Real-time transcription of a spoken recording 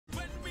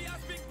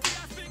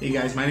Hey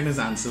guys, my name is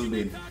Ansel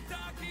Bain.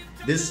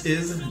 This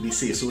is the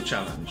Say So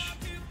challenge.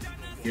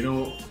 You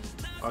know,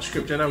 our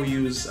scripture that we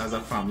use as a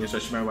family,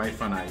 especially my wife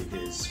and I,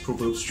 is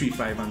Proverbs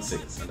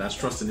 3:5-6. And that's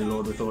trust in the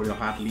Lord with all your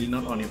heart, lean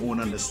not on your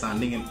own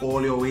understanding, in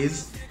all your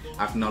ways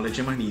acknowledge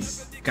Him, and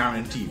He's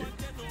guaranteed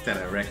to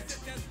direct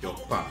your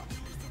path.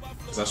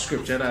 It's a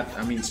scripture that,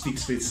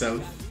 speaks for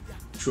itself.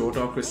 Throughout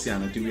our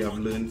Christianity, we have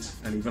learned,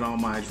 and even our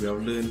marriage, we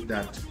have learned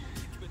that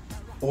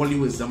all the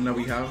wisdom that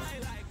we have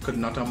could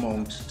not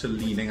amount to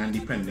leaning and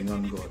depending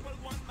on God.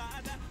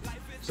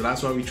 So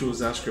that's why we chose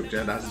that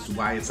scripture. That is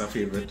why it's our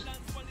favorite.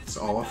 It's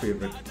our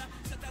favorite.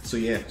 So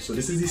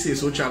this is the Say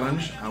So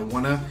challenge. I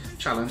want to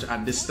challenge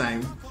at this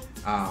time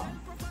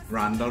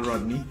Randall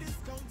Rodney.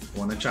 I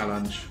want to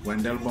challenge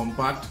Wendell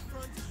Bompart.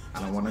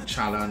 And I want to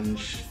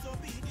challenge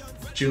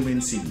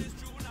Jermaine Seeley,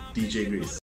 DJ Grace.